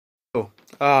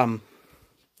I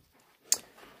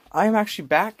am actually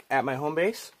back at my home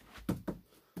base.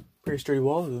 Pretty sturdy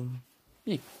walls.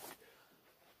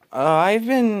 I've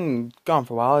been gone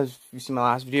for a while, as you seen my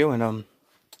last video, and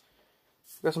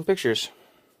got some pictures.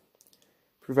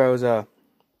 Prove I was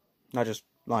not just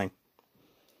lying.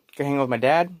 Got hanging out with my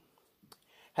dad.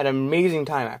 Had an amazing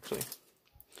time, actually.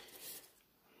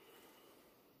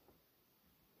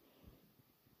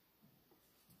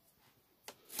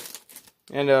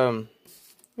 And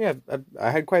yeah,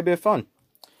 I had quite a bit of fun.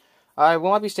 I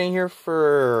will not be staying here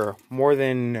for more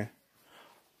than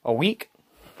a week.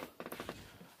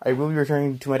 I will be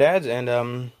returning to my dad's,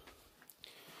 and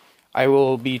I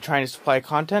will be trying to supply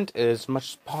content as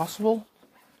much as possible.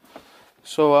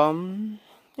 So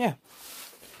yeah.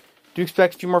 Do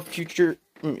expect a few more future.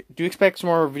 Do expect some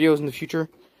more videos in the future.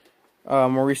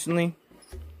 More recently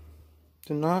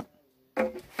than not.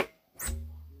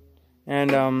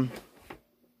 And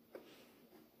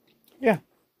yeah.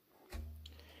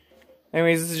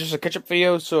 Anyways, this is just a catch-up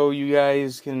video, so you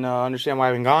guys can understand why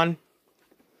I've been gone.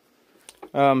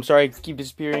 Sorry I keep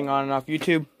disappearing on and off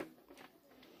YouTube.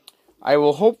 I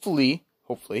will hopefully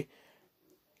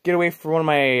get away from one of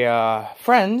my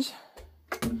friends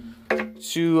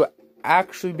to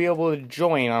actually be able to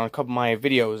join on a couple of my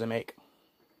videos I make.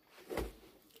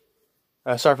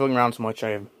 Sorry for looking around so much.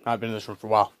 I have not been in this room for a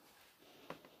while.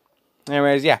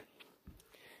 Anyways, yeah.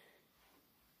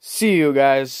 See you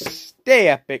guys. Stay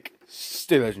epic.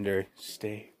 Stay legendary.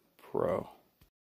 Stay pro.